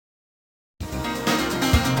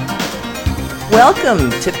Welcome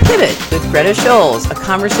to Pivot with Greta Scholes, a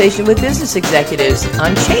conversation with business executives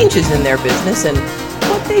on changes in their business and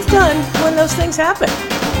what they've done when those things happen.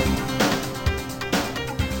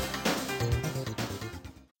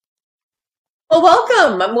 Well,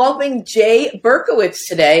 welcome. I'm welcoming Jay Berkowitz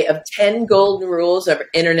today of 10 Golden Rules of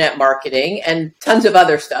Internet Marketing and tons of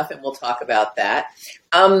other stuff, and we'll talk about that.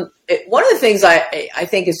 One of the things I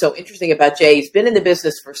think is so interesting about Jay, he's been in the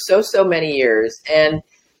business for so many years, and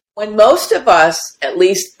when most of us, at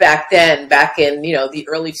least back then, back in the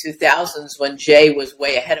early 2000s, when Jay was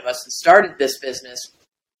way ahead of us and started this business,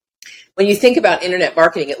 when you think about internet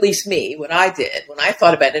marketing, at least me, when I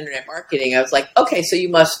thought about internet marketing, I was like, okay, so you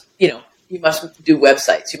must do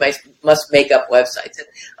websites. You must make up websites. And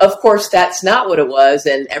of course, that's not what it was,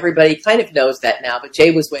 and everybody kind of knows that now, but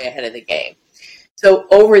Jay was way ahead of the game. So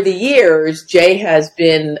over the years, Jay has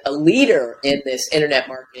been a leader in this internet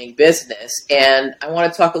marketing business, and I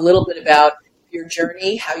want to talk a little bit about your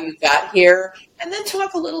journey, how you got here, and then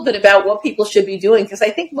talk a little bit about what people should be doing, because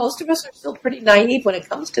I think most of us are still pretty naive when it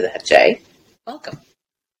comes to that, Jay. Welcome.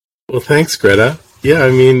 Well, thanks, Greta. Yeah,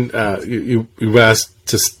 I mean, you asked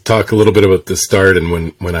to talk a little bit about the start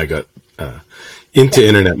and when I got into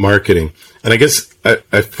internet marketing. And I guess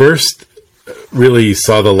I first really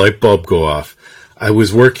saw the light bulb go off. I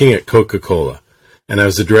was working at Coca-Cola, and I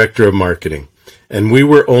was the director of marketing. And we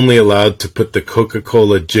were only allowed to put the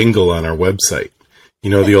Coca-Cola jingle on our website.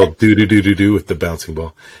 You know, the old do-do-do-do-do with the bouncing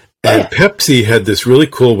ball. And Pepsi had this really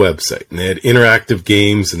cool website, and they had interactive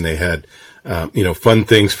games, and they had, fun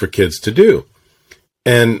things for kids to do.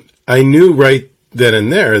 And I knew right then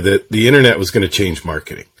and there that the internet was going to change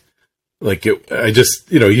marketing.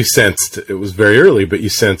 You sensed, it was very early, but you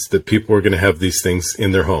sensed that people were going to have these things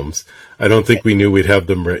in their homes. I don't think we knew we'd have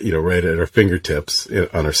them, right at our fingertips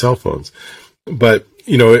on our cell phones. But,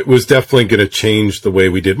 it was definitely going to change the way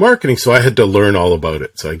we did marketing. So I had to learn all about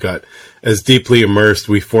it. So I got as deeply immersed.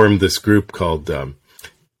 We formed this group called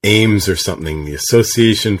AIMS or something, the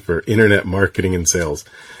Association for Internet Marketing and Sales.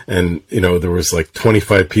 And, there was like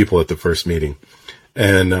 25 people at the first meeting.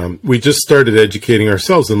 And we just started educating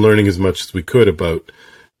ourselves and learning as much as we could about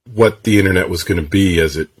what the internet was going to be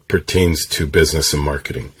as it pertains to business and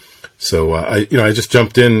marketing. So I just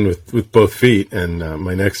jumped in with both feet. And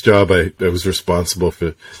my next job, I was responsible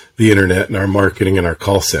for the internet and our marketing and our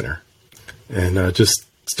call center. And just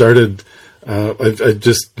started. I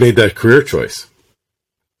just made that career choice.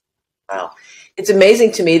 Wow, it's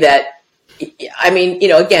amazing to me that. I mean,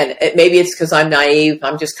 again, maybe it's because I'm naive.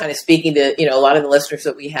 I'm just kind of speaking to, a lot of the listeners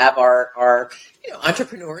that we have are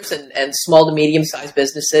entrepreneurs and small to medium-sized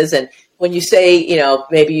businesses. And when you say,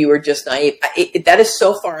 maybe you were just naive, that is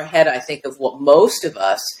so far ahead, I think, of what most of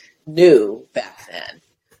us knew back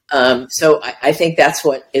then. So I think that's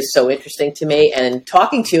what is so interesting to me. And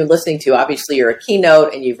talking to you and listening to you, obviously you're a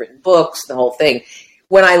keynote and you've written books, the whole thing.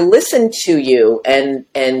 When I listen to you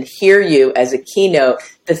and hear you as a keynote,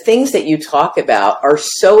 the things that you talk about are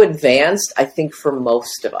so advanced, I think, for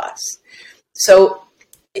most of us. So,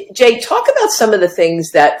 Jay, talk about some of the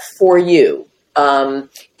things that for you,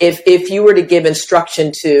 if you were to give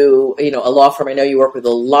instruction to, a law firm, I know you work with a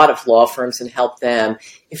lot of law firms and help them.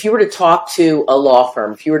 If you were to talk to a law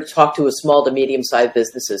firm, if you were to talk to a small to medium-sized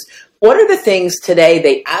businesses, what are the things today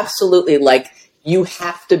they absolutely you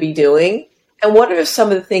have to be doing? And what are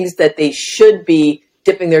some of the things that they should be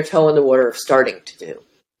dipping their toe in the water of starting to do?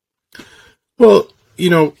 Well,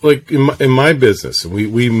 in my business,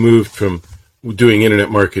 we moved from doing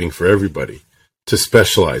internet marketing for everybody to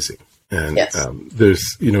specializing. And there's,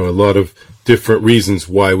 a lot of different reasons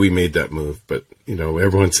why we made that move. But,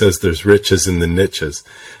 everyone says there's riches in the niches.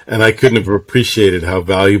 And I couldn't have appreciated how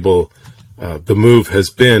valuable the move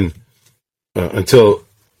has been until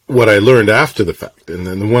what I learned after the fact. And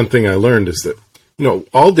then the one thing I learned is that,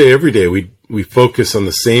 all day, every day, we focus on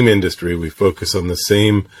the same industry. We focus on the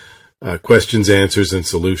same questions, answers, and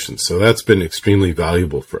solutions. So that's been extremely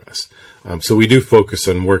valuable for us. So we do focus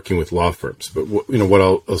on working with law firms. But, what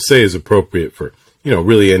I'll say is appropriate for,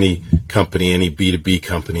 really any company, any B2B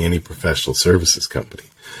company, any professional services company.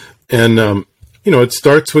 And, it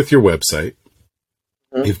starts with your website.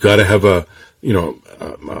 Mm-hmm. You've got to have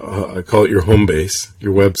I call it your home base.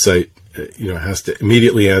 Your website, has to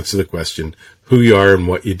immediately answer the question, who you are and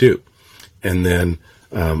what you do. And then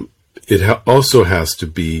it also has to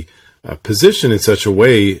be positioned in such a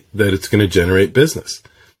way that it's going to generate business.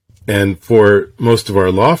 And for most of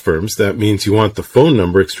our law firms, that means you want the phone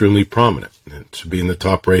number extremely prominent. It should be in the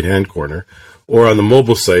top right-hand corner. Or on the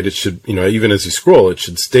mobile site, it should, even as you scroll, it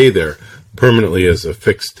should stay there permanently as a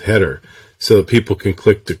fixed header so that people can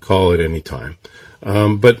click to call at any time.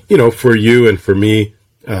 But, for you and for me,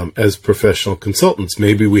 as professional consultants.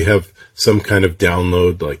 Maybe we have some kind of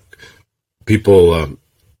download, like people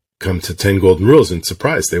come to 10 Golden Rules and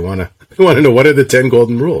surprised. They want to know, what are the 10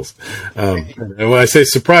 Golden Rules? And when I say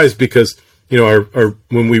surprised, because, our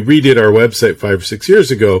when we redid our website 5 or 6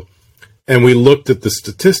 years ago and we looked at the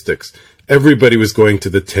statistics, everybody was going to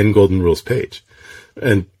the 10 Golden Rules page.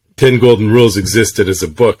 And 10 Golden Rules existed as a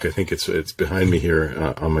book. I think it's behind me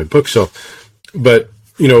here on my bookshelf. But,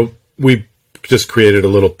 we just created a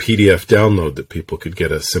little PDF download that people could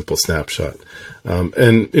get a simple snapshot.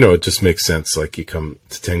 And, it just makes sense. Like, you come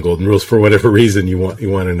to 10 Golden Rules for whatever reason you want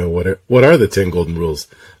to know what are the 10 Golden Rules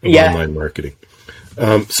of online marketing.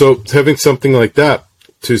 So having something like that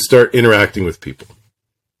to start interacting with people.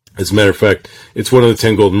 As a matter of fact, it's one of the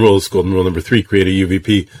 10 Golden Rules. Golden Rule number 3, create a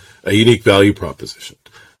UVP, a unique value proposition.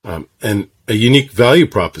 And a unique value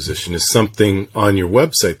proposition is something on your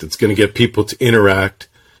website that's going to get people to interact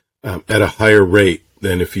at a higher rate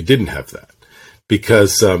than if you didn't have that.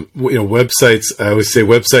 Because, websites, I always say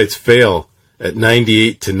websites fail at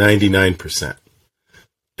 98 to 99%.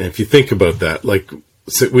 And if you think about that, like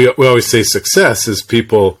we always say success is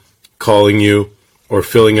people calling you or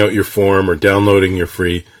filling out your form or downloading your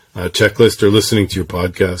free checklist or listening to your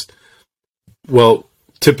podcast. Well,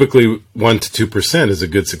 typically 1 to 2% is a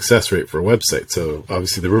good success rate for a website. So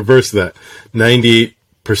obviously the reverse of that, 98%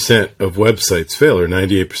 of websites fail, or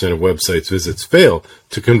 98% of websites visits fail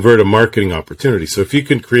to convert a marketing opportunity. So if you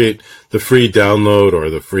can create the free download or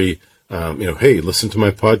the free, hey, listen to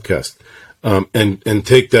my podcast, and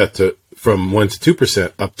take that from 1 to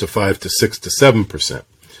 2% up to 5 to 6 to 7%.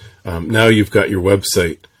 Now you've got your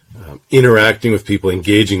website interacting with people,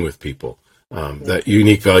 engaging with people, that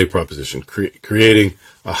unique value proposition, creating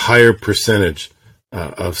a higher percentage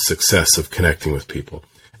of success of connecting with people.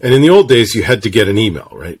 And in the old days, you had to get an email,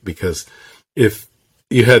 right? Because if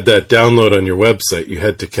you had that download on your website, you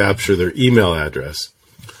had to capture their email address,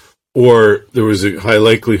 or there was a high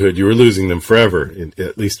likelihood you were losing them forever.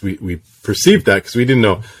 At least we perceived that because we didn't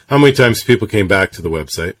know how many times people came back to the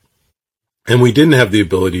website. And we didn't have the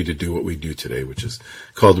ability to do what we do today, which is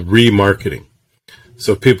called remarketing.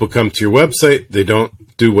 So if people come to your website, they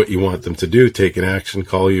don't do what you want them to do, take an action,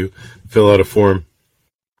 call you, fill out a form.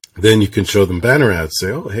 Then you can show them banner ads,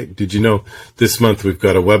 say, oh, hey, did you know this month we've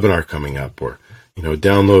got a webinar coming up, or,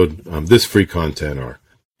 download this free content, or,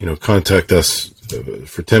 contact us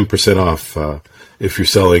for 10% off if you're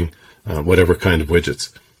selling whatever kind of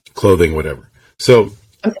widgets, clothing, whatever. So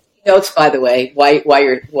notes, by the way, while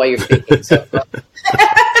you're speaking. So.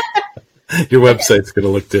 Your website's going to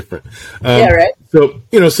look different. Yeah, right. So,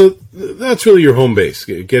 so that's really your home base,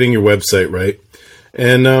 getting your website right.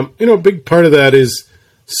 And, a big part of that is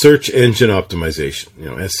search engine optimization,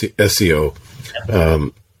 SEO,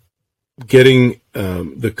 getting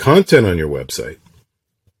the content on your website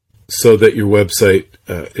so that your website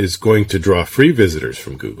is going to draw free visitors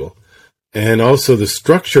from Google, and also the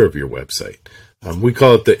structure of your website. We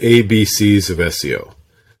call it the ABCs of SEO,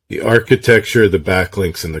 the architecture, the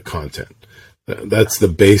backlinks, and the content. That's the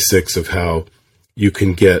basics of how you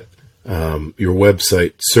can get your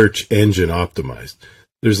website search engine optimized.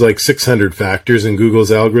 There's like 600 factors in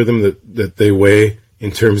Google's algorithm that they weigh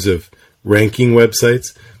in terms of ranking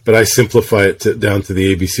websites, but I simplify it down to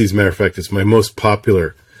the ABCs. As a matter of fact, it's my most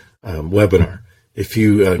popular webinar. If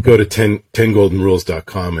you go to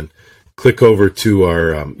 10goldenrules.com and click over to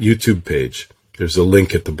our YouTube page, there's a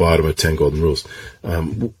link at the bottom of 10 Golden Rules.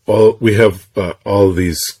 We have all of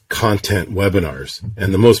these content webinars,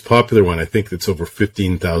 and the most popular one, I think that's over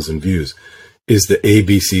 15,000 views, is the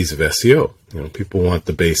ABCs of SEO. People want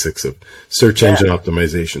the basics of search engine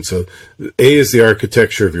optimization. So A is the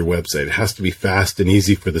architecture of your website. It has to be fast and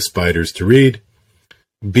easy for the spiders to read.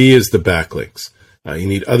 B is the backlinks. You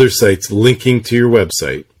need other sites linking to your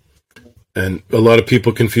website. And a lot of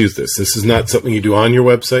people confuse this. This is not something you do on your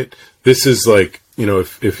website. This is like,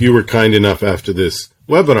 if you were kind enough after this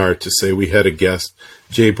webinar to say we had a guest,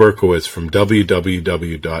 Jay Berkowitz from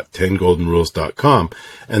www.10goldenrules.com,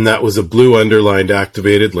 and that was a blue underlined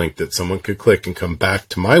activated link that someone could click and come back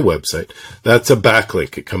to my website. That's a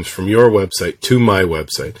backlink. It comes from your website to my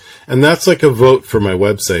website. And that's like a vote for my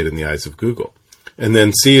website in the eyes of Google. And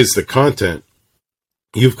then C is the content.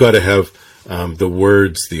 You've got to have the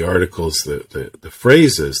words, the articles, the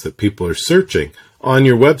phrases that people are searching on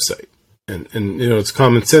your website. And it's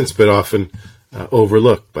common sense, but often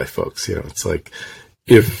overlooked by folks. It's like,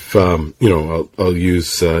 if, I'll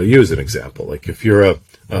use you as an example. Like if you're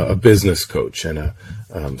a business coach and a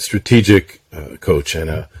strategic coach and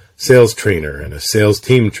a sales trainer and a sales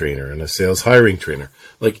team trainer and a sales hiring trainer,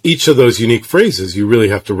 like each of those unique phrases, you really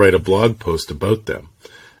have to write a blog post about them.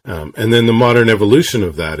 And then the modern evolution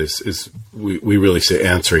of that is we really say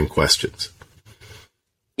answering questions.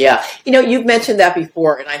 Yeah. You've mentioned that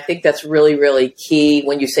before, and I think that's really, really key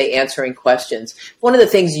when you say answering questions. One of the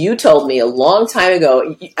things you told me a long time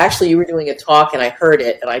ago, actually you were doing a talk and I heard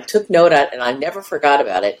it and I took note of it and I never forgot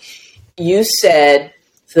about it. You said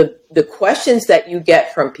the questions that you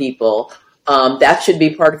get from people, that should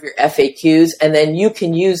be part of your FAQs, and then you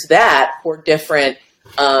can use that for different,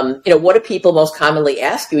 what do people most commonly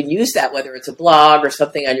ask you, and use that whether it's a blog or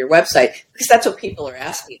something on your website, because that's what people are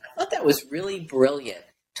asking. I thought that was really brilliant.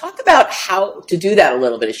 Talk about how to do that a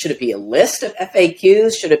little bit. Should it be a list of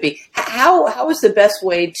FAQs? Should it be how is the best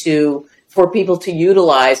way for people to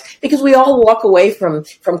utilize? Because we all walk away from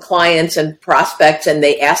clients and prospects, and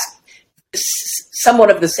they ask somewhat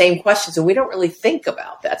of the same questions, and we don't really think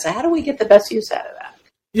about that. So how do we get the best use out of that?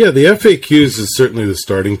 Yeah, the FAQs is certainly the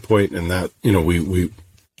starting point, and that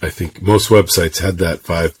I think most websites had that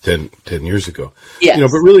 5-10 years ago. Yes.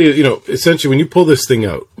 But really, essentially when you pull this thing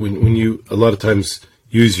out, when you a lot of times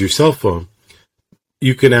use your cell phone,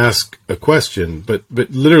 you can ask a question, but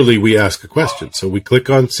literally we ask a question. So we click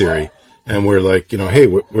on Siri and we're like, hey,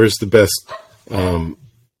 where's the best,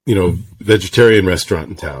 vegetarian restaurant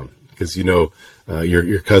in town? Because,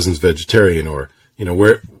 your cousin's vegetarian, or,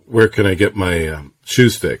 where can I get my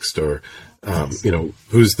shoes fixed? Or,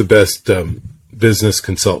 who's the best business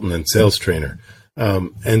consultant and sales trainer?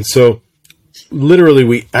 And so literally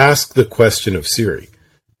we ask the question of Siri.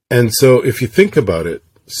 And so if you think about it,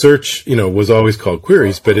 search, was always called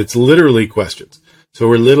queries, but it's literally questions. So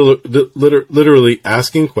we're literally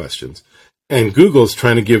asking questions, and Google's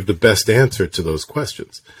trying to give the best answer to those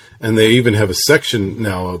questions. And they even have a section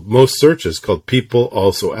now of most searches called People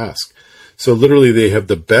Also Ask. So literally they have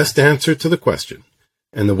the best answer to the question,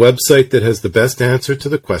 and the website that has the best answer to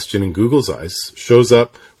the question in Google's eyes shows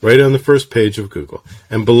up right on the first page of Google.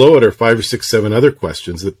 And below it are 5 or 6, 7 other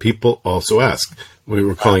questions that people also ask.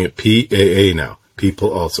 We're calling it PAA now.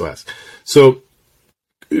 People also ask. So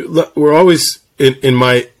we're always, in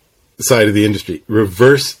my side of the industry,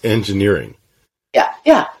 reverse engineering.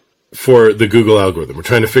 Yeah. For the Google algorithm. We're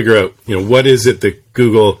trying to figure out, what is it that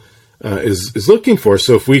Google is looking for.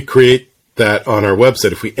 So if we create that on our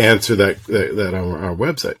website, if we answer that on our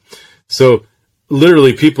website. So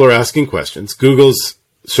literally people are asking questions. Google's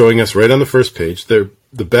showing us right on the first page. The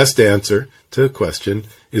best answer to the question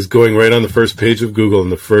is going right on the first page of Google in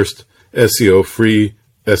the first free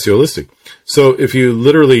SEO listing. So if you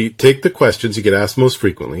literally take the questions you get asked most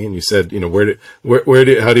frequently, and you said,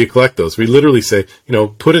 how do you collect those? We literally say,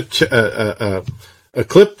 put a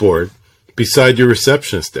clipboard beside your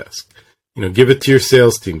receptionist desk. Give it to your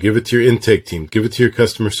sales team, give it to your intake team, give it to your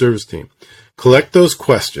customer service team. Collect those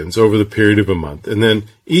questions over the period of a month, and then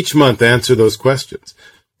each month answer those questions.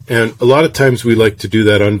 And a lot of times we like to do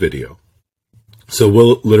that on video. So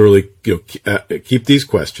we'll literally keep these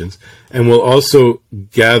questions, and we'll also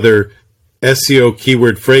gather SEO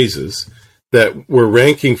keyword phrases that we're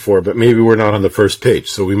ranking for, but maybe we're not on the first page.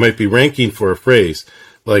 So we might be ranking for a phrase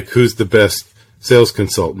like, who's the best sales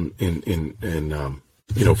consultant in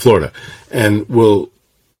Florida, and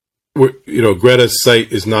Greta's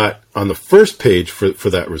site is not on the first page for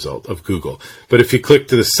that result of Google. But if you click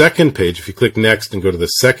to the second page, if you click next and go to the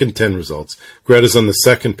second 10 results, Greta's on the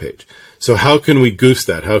second page. So how can we goose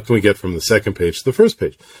that? How can we get from the second page to the first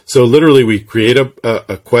page? So literally we create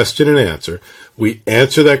a question and answer. We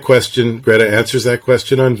answer that question. Greta answers that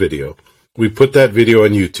question on video. We put that video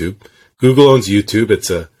on YouTube. Google owns YouTube.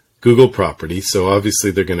 It's a Google property. So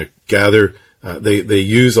obviously they're going to gather, they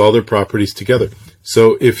use all their properties together.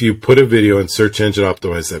 So if you put a video and search engine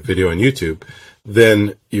optimize that video on YouTube,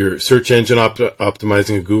 then you're search engine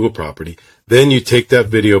optimizing a Google property. Then you take that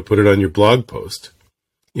video, put it on your blog post.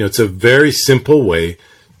 It's a very simple way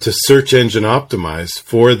to search engine optimize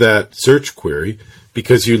for that search query,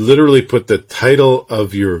 because you literally put the title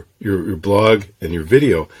of your blog and your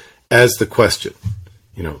video as the question.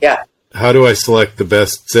 How do I select the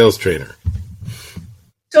best sales trainer?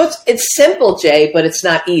 So it's simple, Jay, but it's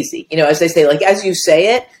not easy. As they say, like, as you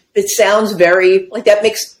say it, it sounds very, like, that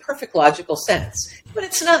makes perfect logical sense, but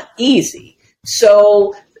it's not easy.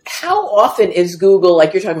 So how often is Google,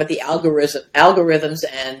 like you're talking about the algorithms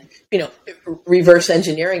and, reverse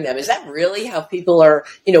engineering them? Is that really how people are,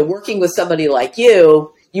 working with somebody like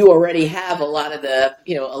you? You already have a lot of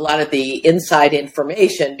the inside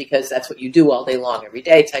information, because that's what you do all day long, every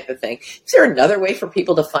day type of thing. Is there another way for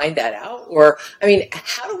people to find that out? Or,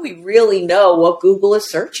 how do we really know what Google is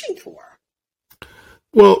searching for?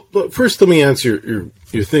 Well, first let me answer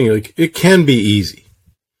your thing. Like, it can be easy.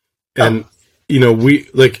 And,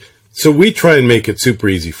 we try and make it super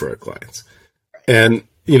easy for our clients. And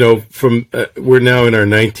from we're now in our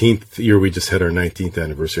 19th year. We just had our 19th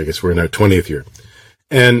anniversary. I guess we're in our 20th year.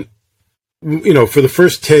 And, for the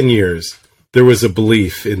first 10 years, there was a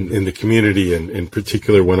belief in the community, and in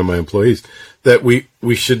particular, one of my employees, that we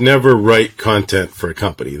should never write content for a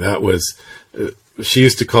company. That was, she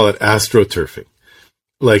used to call it astroturfing,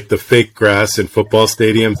 like the fake grass in football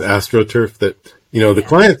stadiums, astroturf, that, the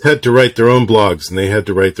clients had to write their own blogs and they had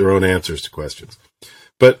to write their own answers to questions.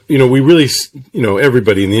 But, we really,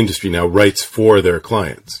 everybody in the industry now writes for their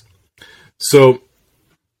clients. So,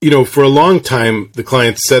 for a long time, the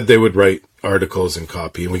clients said they would write articles and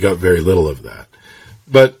copy, and we got very little of that.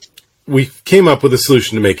 But we came up with a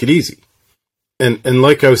solution to make it easy. And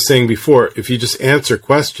like I was saying before, if you just answer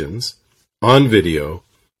questions on video,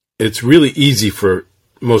 it's really easy for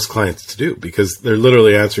most clients to do, because they're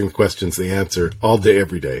literally answering questions they answer all day,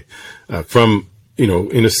 every day, from,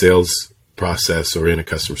 in a sales process or in a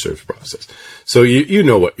customer service process. So you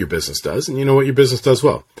know what your business does, and you know what your business does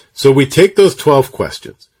well. So we take those 12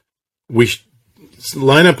 questions, we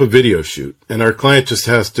line up a video shoot, and our client just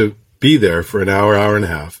has to be there for an hour, hour and a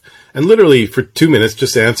half, and literally for 2 minutes,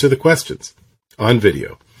 just answer the questions on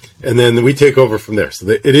video. And then we take over from there. So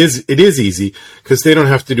it is easy, because they don't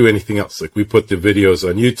have to do anything else. Like, we put the videos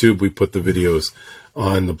on YouTube, we put the videos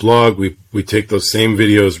on the blog, we take those same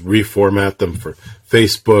videos, reformat them for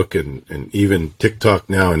Facebook and even TikTok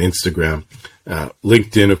now, and Instagram,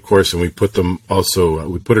 LinkedIn, of course, and we put them also,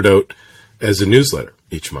 we put it out as a newsletter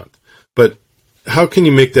each month. But how can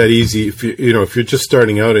you make that easy if if you're just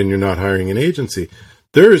starting out and you're not hiring an agency?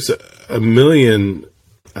 There's a million,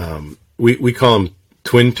 we call them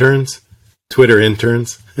twin turns, Twitter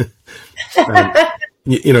interns.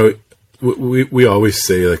 We always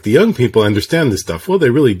say, like, the young people understand this stuff. Well, they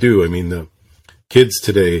really do. I mean, the kids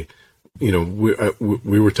today,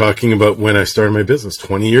 we were talking about when I started my business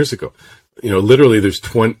 20 years ago. Literally there's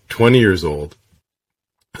 20 years old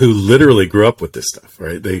who literally grew up with this stuff,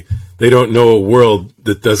 right? They don't know a world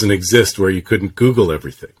that doesn't exist where you couldn't Google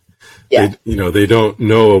everything. Yeah. They don't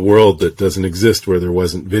know a world that doesn't exist where there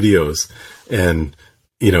wasn't videos and,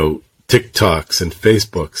 TikToks and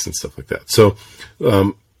Facebooks and stuff like that. So,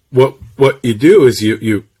 what you do is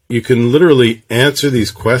you can literally answer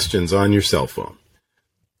these questions on your cell phone.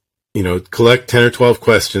 Collect 10 or 12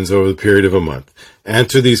 questions over the period of a month,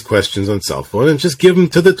 answer these questions on cell phone, and just give them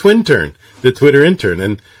to the Twitter intern,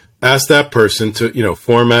 and ask that person to,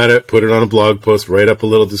 format it, put it on a blog post, write up a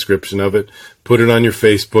little description of it, put it on your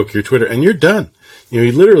Facebook, your Twitter, and you're done. You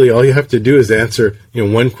literally, all you have to do is answer,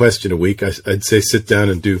 one question a week. I'd say sit down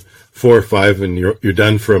and do 4 or 5, and you're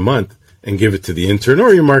done for a month, and give it to the intern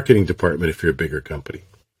or your marketing department if you're a bigger company.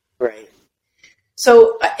 Right.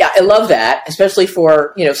 So I love that, especially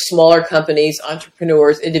for, smaller companies,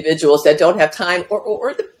 entrepreneurs, individuals that don't have time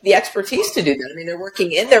or the expertise to do that. I mean, they're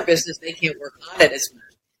working in their business. They can't work on it as much.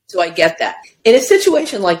 So I get that. In a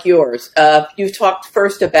situation like yours, you've talked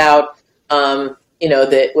first about, what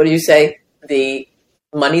do you say? The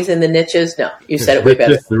money's in the niches? No, you said it way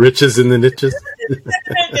better. The riches in the niches.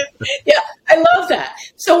 Yeah, I love that.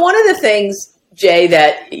 So one of the things, Jay,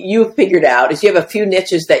 that you've figured out is you have a few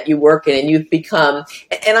niches that you work in, and you've become,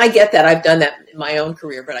 and I get that, I've done that in my own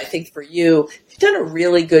career, but I think for you, you've done a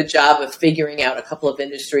really good job of figuring out a couple of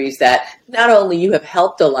industries that not only you have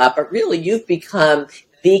helped a lot, but really you've become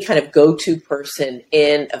the kind of go-to person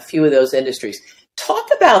in a few of those industries. Talk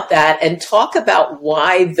about that, and talk about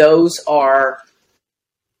why those are,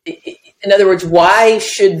 in other words, why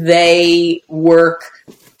should they work?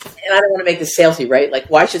 And I don't want to make this salesy, right? Like,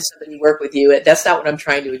 why should somebody work with you? That's not what I'm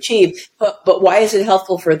trying to achieve. But why is it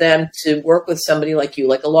helpful for them to work with somebody like you,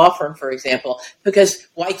 like a law firm, for example? Because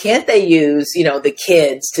why can't they use, the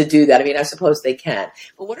kids to do that? I mean, I suppose they can.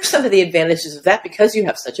 But what are some of the advantages of that, because you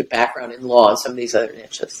have such a background in law and some of these other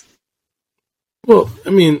niches? Well, I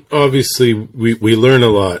mean, obviously, we learn a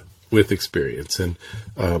lot with experience. And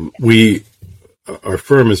our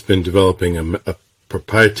firm has been developing a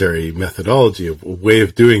proprietary methodology, of a way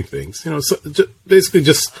of doing things, so basically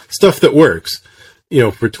just stuff that works,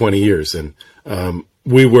 for 20 years. And I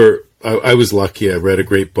was lucky. I read a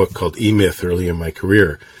great book called E-Myth early in my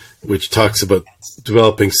career, which talks about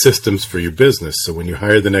developing systems for your business. So when you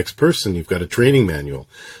hire the next person, you've got a training manual.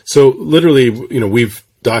 So literally, we've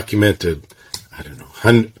documented,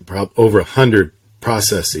 over 100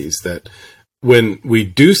 processes that when we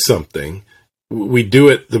do something, we do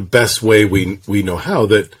it the best way we know how.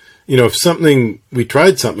 That, if we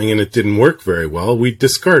tried something and it didn't work very well, we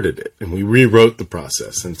discarded it and we rewrote the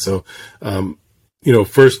process. And so,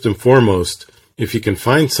 first and foremost, if you can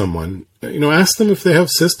find someone, ask them if they have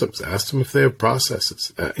systems, ask them if they have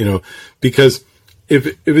processes, because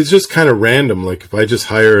if it's just kind of random, like if I just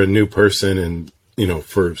hire a new person and,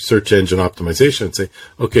 for search engine optimization and say,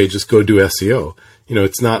 okay, just go do SEO,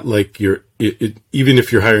 it's not like even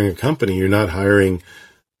if you're hiring a company, you're not hiring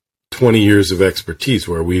 20 years of expertise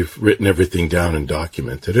where we've written everything down and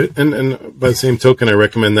documented it. And by the same token, I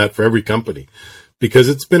recommend that for every company because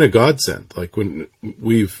it's been a godsend. Like when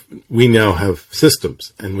we now have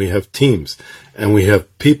systems and we have teams and we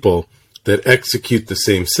have people that execute the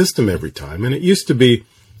same system every time. And it used to be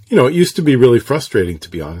really frustrating, to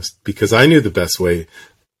be honest, because I knew the best way,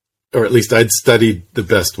 or at least I'd studied the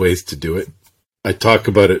best ways to do it. I talk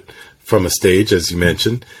about it from a stage, as you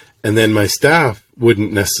mentioned, and then my staff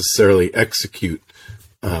wouldn't necessarily execute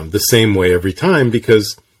the same way every time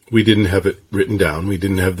because we didn't have it written down. We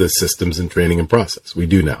didn't have the systems and training and process. We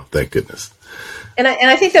do now, thank goodness. And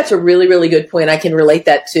I think that's a really, really good point. I can relate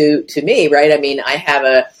that to me, right? I mean, I have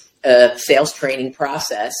a sales training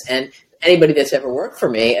process, and anybody that's ever worked for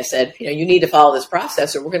me, I said, you need to follow this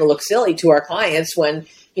process or we're going to look silly to our clients when,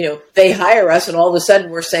 they hire us and all of a sudden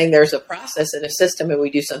we're saying there's a process and a system and we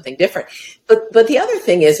do something different. But the other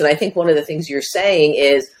thing is, and I think one of the things you're saying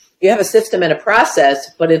is you have a system and a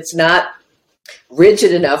process, but it's not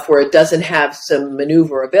rigid enough where it doesn't have some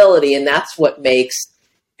maneuverability. And that's what makes,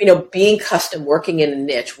 being custom, working in a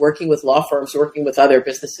niche, working with law firms, working with other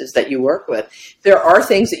businesses that you work with. There are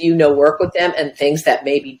things that work with them and things that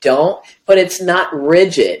maybe don't, but it's not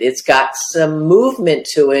rigid. It's got some movement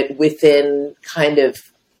to it within kind of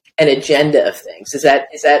an agenda of things. Is that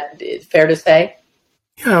fair to say?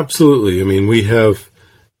 Yeah, absolutely. I mean, we have,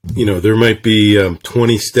 there might be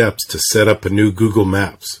 20 steps to set up a new Google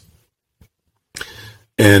Maps.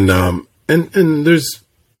 And there's,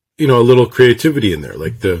 a little creativity in there,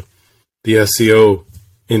 like the SEO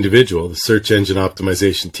individual, the search engine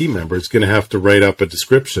optimization team member is going to have to write up a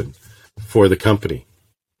description for the company.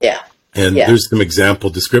 Yeah. And there's some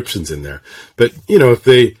example descriptions in there. But,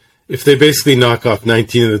 if they basically knock off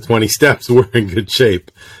 19 of the 20 steps, we're in good shape.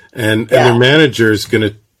 And their manager is going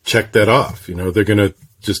to check that off. They're going to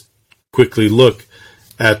just quickly look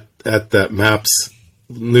at that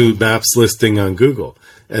new maps listing on Google.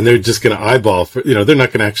 And they're just going to eyeball they're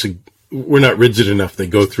not going to actually, we're not rigid enough. They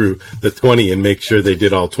go through the 20 and make sure they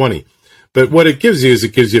did all 20. But what it gives you is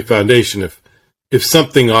it gives you a foundation. If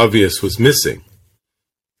something obvious was missing,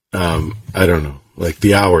 I don't know, like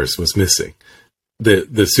the hours was missing,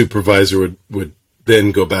 the supervisor would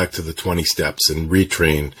then go back to the 20 steps and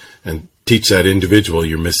retrain and teach that individual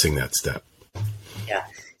you're missing that step. Yeah.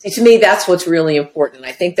 See, to me, that's what's really important.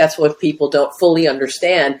 I think that's what people don't fully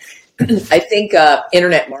understand. I think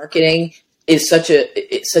internet marketing is such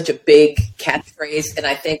a big catchphrase, and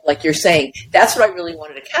I think, like you're saying, that's what I really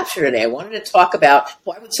wanted to capture today. I wanted to talk about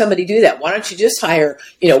why would somebody do that? Why don't you just hire,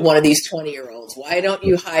 one of these 20-year-olds? Why don't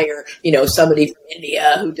you hire, somebody from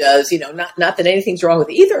India who does, not that anything's wrong with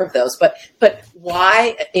either of those, but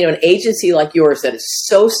why, an agency like yours that is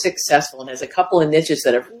so successful and has a couple of niches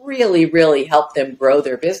that have really, really helped them grow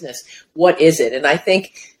their business? What is it? And I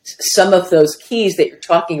think some of those keys that you're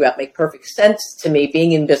talking about make perfect sense to me,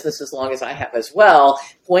 being in business as long as I have as well.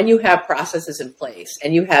 When you have processes in place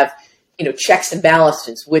and you have, checks and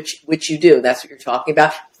balances, which you do, that's what you're talking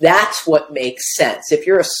about. That's what makes sense. If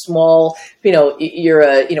you're a small, you're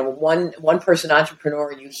a, one person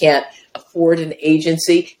entrepreneur and you can't afford an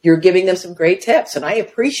agency, you're giving them some great tips. And I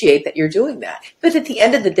appreciate that you're doing that. But at the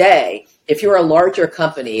end of the day, if you're a larger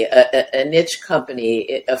company, a niche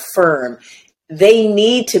company, a firm, they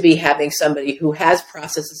need to be having somebody who has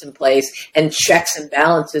processes in place and checks and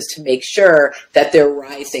balances to make sure that they're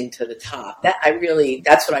rising to the top.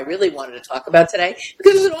 That's what I really wanted to talk about today,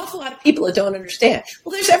 because there's an awful lot of people that don't understand.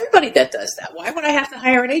 Well, there's everybody that does that. Why would I have to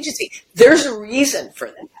hire an agency? There's a reason for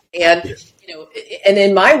that. And, and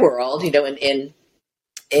in my world, in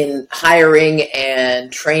hiring and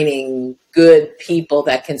training good people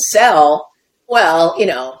that can sell, well,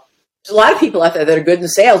 there's a lot of people out there that are good in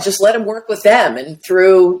sales. Just let them work with them, and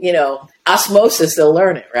through, osmosis, they'll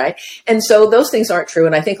learn it, right? And so those things aren't true,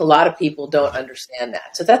 and I think a lot of people don't understand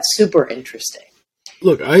that. So that's super interesting.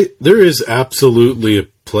 Look, there is absolutely a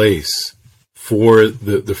place for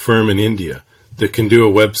the firm in India that can do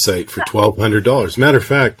a website for $1,200. Matter of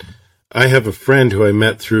fact, I have a friend who I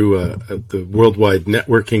met through the Worldwide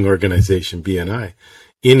Networking Organization, BNI,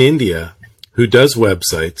 in India, who does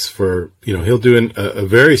websites for, he'll do a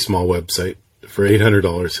very small website for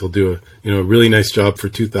 $800. He'll do a really nice job for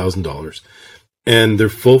 $2,000. And they're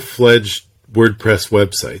full-fledged WordPress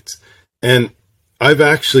websites. And I've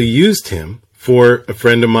actually used him for a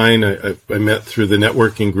friend of mine I met through the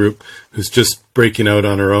networking group who's just breaking out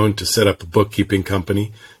on her own to set up a bookkeeping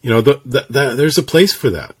company. There's a place for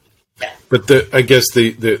that. But I guess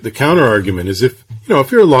the counter argument is if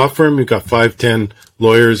you're a law firm, you've got 5-10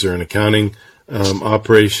 lawyers or an accounting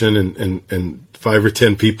operation, and 5 or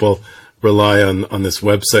 10 people rely on this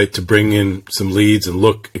website to bring in some leads and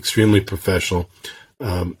look extremely professional.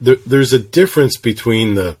 There's a difference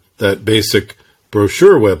between that basic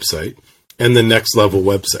brochure website and the next level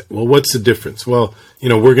website. Well, what's the difference? Well,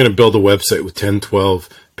 we're going to build a website with 10, 12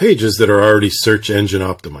 pages that are already search engine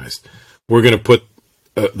optimized. We're going to put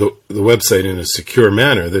the website in a secure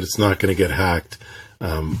manner that it's not going to get hacked.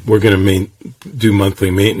 We're going to do monthly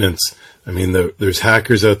maintenance. I mean, there's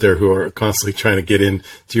hackers out there who are constantly trying to get into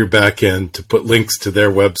your back end to put links to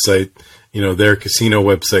their website, their casino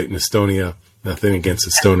website in Estonia. Nothing against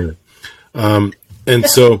Estonia. And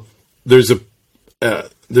so there's the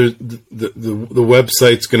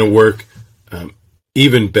website's going to work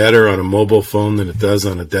even better on a mobile phone than it does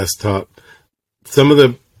on a desktop. Some of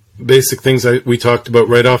the basic things we talked about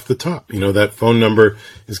right off the top, that phone number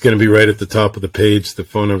is going to be right at the top of the page. The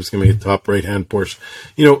phone number is going to be the top right-hand portion.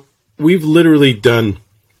 We've literally done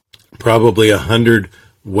probably 100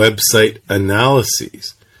 website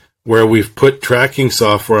analyses where we've put tracking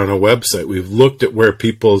software on a website. We've looked at where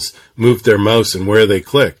people's moved their mouse and where they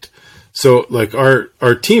clicked. So like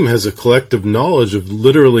our team has a collective knowledge of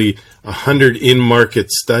literally 100 in-market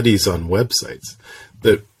studies on websites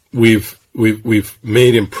that we've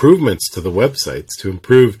made improvements to the websites to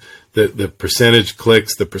improve the percentage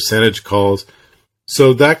clicks, the percentage calls.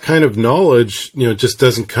 So that kind of knowledge, just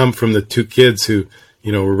doesn't come from the 2 kids who,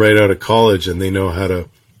 were right out of college and they know how to,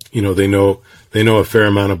 they know a fair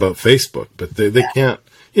amount about Facebook, but they can't,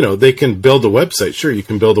 they can build a website. Sure, you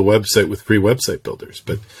can build a website with free website builders,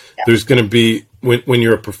 but there's going to be, when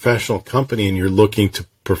you're a professional company and you're looking to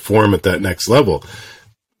perform at that next level,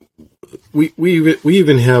 we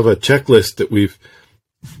even have a checklist that we've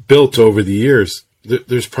built over the years.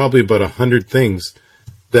 There's probably about 100 things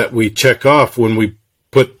that we check off when we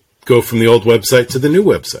go from the old website to the new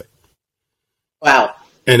website. Wow.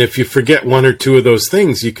 And if you forget 1 or 2 of those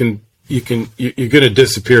things, you're going to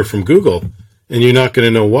disappear from Google and you're not going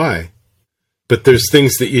to know why. But there's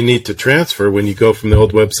things that you need to transfer when you go from the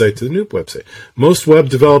old website to the new website. Most web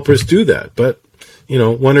developers do that, but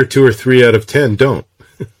 1 or 2 or 3 out of 10 don't.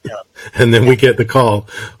 And then we get the call,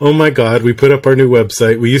 oh my God, we put up our new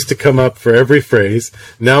website. We used to come up for every phrase.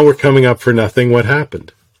 Now we're coming up for nothing. What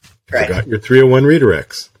happened? Right. Forgot your 301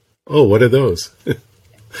 redirects. Oh, what are those? And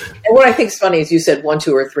what I think is funny is you said 1,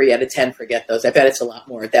 2, or 3 out of 10 forget those. I bet it's a lot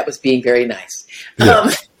more. That was being very nice. Yeah.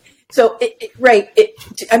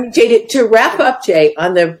 Jay, to wrap up, Jay,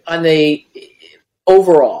 on the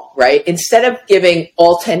overall, right? Instead of giving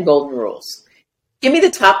all 10 golden rules, give me the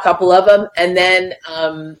top couple of them, and then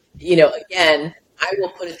again, I will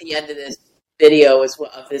put at the end of this video as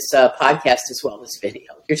well, of this podcast as well. This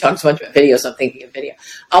video, you're talking so much about videos, I'm thinking of video.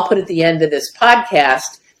 I'll put at the end of this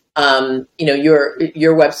podcast,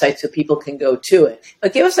 your website so people can go to it.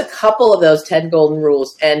 But give us a couple of those 10 golden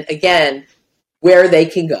rules, and again, where they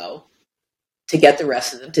can go to get the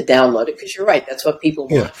rest of them to download it, because you're right, that's what people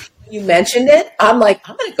want. Yeah. When you mentioned it, I'm like,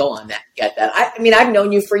 I'm going to go on that, get that. I mean, I've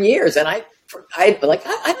known you for years, and I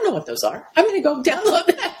don't know what those are. I'm going to go download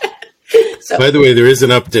that. So. By the way, there is an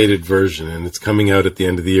updated version, and it's coming out at the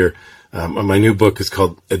end of the year. My new book is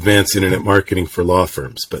called Advanced Internet Marketing for Law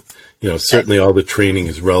Firms, but certainly all the training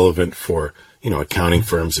is relevant for accounting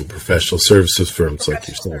firms and professional services firms, like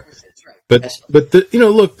you're saying. Right. But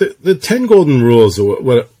the 10 golden rules are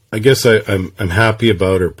what I guess I'm happy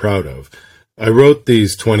about or proud of. I wrote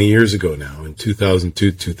these 20 years ago now, in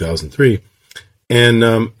 2002, 2003. And,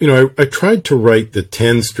 I tried to write the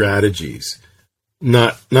 10 strategies,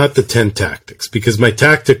 not the 10 tactics, because my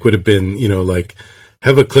tactic would have been,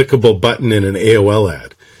 have a clickable button in an AOL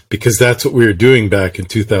ad, because that's what we were doing back in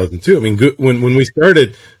 2002. I mean, when we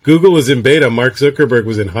started, Google was in beta. Mark Zuckerberg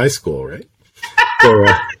was in high school, right?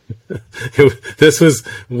 So this was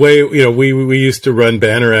way, we used to run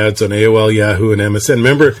banner ads on AOL, Yahoo, and MSN.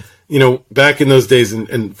 Remember, back in those days,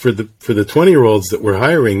 and for the 20-year-olds that we're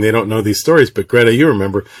hiring, they don't know these stories, but Greta, you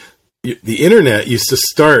remember, the internet used to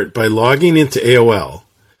start by logging into AOL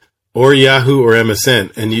or Yahoo or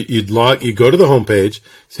MSN, and you'd go to the homepage,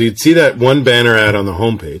 so you'd see that one banner ad on the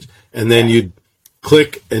homepage, and then you'd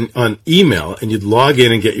click on email, and you'd log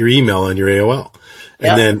in and get your email on your AOL.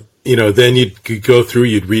 And then, then you'd go through,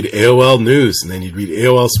 you'd read AOL News, and then you'd read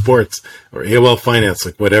AOL Sports or AOL Finance,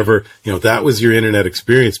 like whatever, that was your internet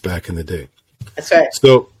experience back in the day. That's right.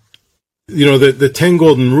 So, the 10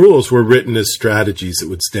 golden rules were written as strategies that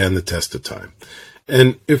would stand the test of time.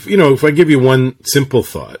 And if I give you one simple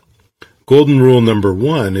thought, golden rule number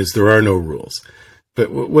 1 is there are no rules.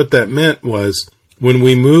 But what that meant was when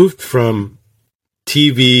we moved from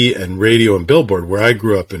TV and radio and billboard, where I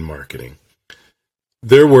grew up in marketing,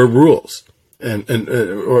 there were rules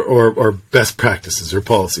or best practices or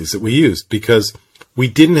policies that we used because we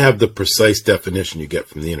didn't have the precise definition you get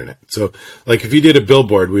from the internet. So like if you did a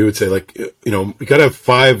billboard, we would say like, we got to have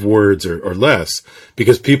 5 words or less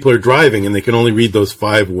because people are driving and they can only read those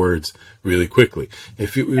 5 words really quickly.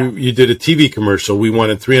 If you did a TV commercial, we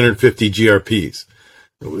wanted 350 GRPs.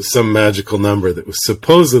 It was some magical number that was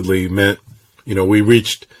supposedly meant, we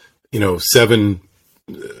reached,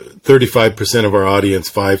 35% of our audience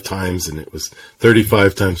 5 times, and it was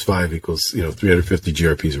 35 times 5 equals, 350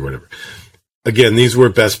 GRPs or whatever. Again, these were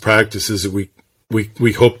best practices that we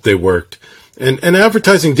hoped they worked. And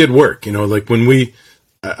advertising did work, like when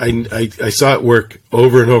I saw it work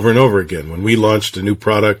over and over and over again. When we launched a new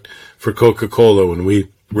product for Coca-Cola, when we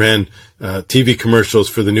ran TV commercials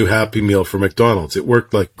for the new Happy Meal for McDonald's, it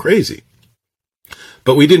worked like crazy.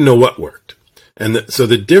 But we didn't know what worked. And so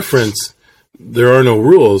the difference, there are no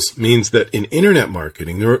rules, means that in internet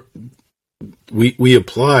marketing, we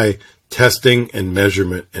apply testing and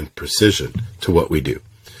measurement and precision to what we do.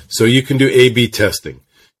 So you can do A/B testing.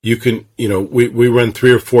 You can, we run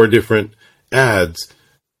 3 or 4 different ads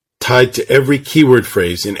tied to every keyword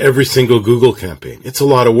phrase in every single Google campaign. It's a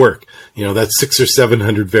lot of work. That's 600 or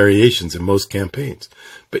 700 variations in most campaigns.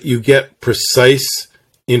 But you get precise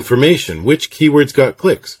information. Which keywords got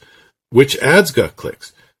clicks? Which ads got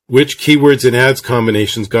clicks? Which keywords and ads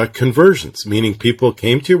combinations got conversions? Meaning people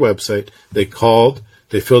came to your website, they called,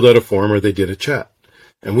 they filled out a form, or they did a chat.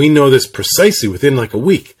 And we know this precisely within like a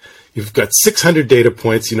week. You've got 600 data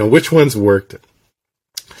points, which ones worked.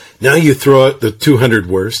 Now you throw out the 200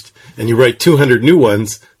 worst, and you write 200 new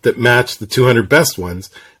ones that match the 200 best ones,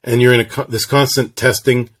 and you're in this constant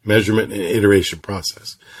testing, measurement, and iteration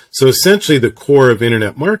process. So essentially the core of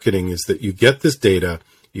internet marketing is that you get this data,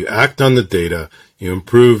 you act on the data, you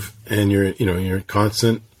improve, and you're in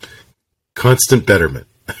constant betterment.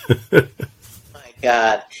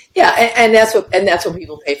 God. Yeah, and that's what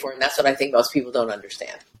people pay for, and that's what I think most people don't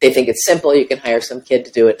understand. They think it's simple, you can hire some kid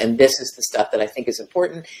to do it, and this is the stuff that I think is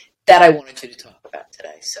important that I wanted you to talk about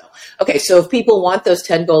today. So if people want those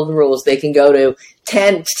 10 golden rules, they can go to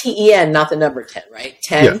 10, TEN, not the number 10, right?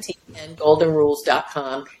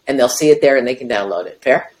 10goldenrules.com, and they'll see it there, and they can download it.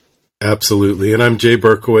 Fair? Absolutely, and I'm Jay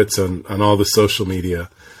Berkowitz on all the social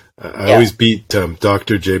media. I always beat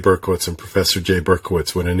Dr. Jay Berkowitz and Professor Jay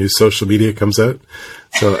Berkowitz when a new social media comes out.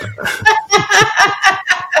 So,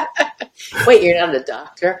 wait, you're not a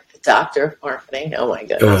doctor? A doctor of marketing? Oh my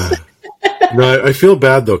goodness. No, I feel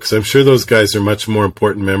bad though, because I'm sure those guys are much more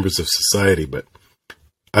important members of society. But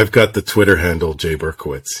I've got the Twitter handle Jay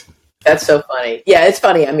Berkowitz. That's so funny. Yeah, it's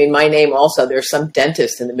funny. I mean, my name also, there's some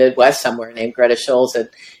dentist in the Midwest somewhere named Greta Schulz. And,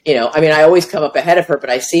 I always come up ahead of her, but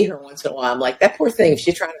I see her once in a while. I'm like, that poor thing, if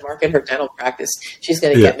she's trying to market her dental practice, she's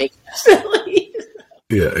going to get me constantly.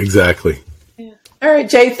 Yeah, exactly. Yeah. All right,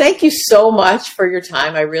 Jay, thank you so much for your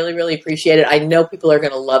time. I really, really appreciate it. I know people are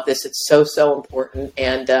going to love this. It's so, so important.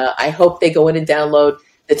 And I hope they go in and download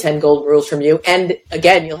the 10 golden rules from you. And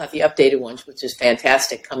again, you'll have the updated ones, which is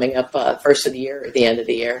fantastic, coming up first of the year or the end of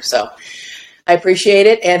the year. So I appreciate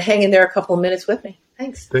it. And hang in there a couple of minutes with me.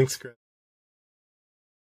 Thanks. Thanks, Greg.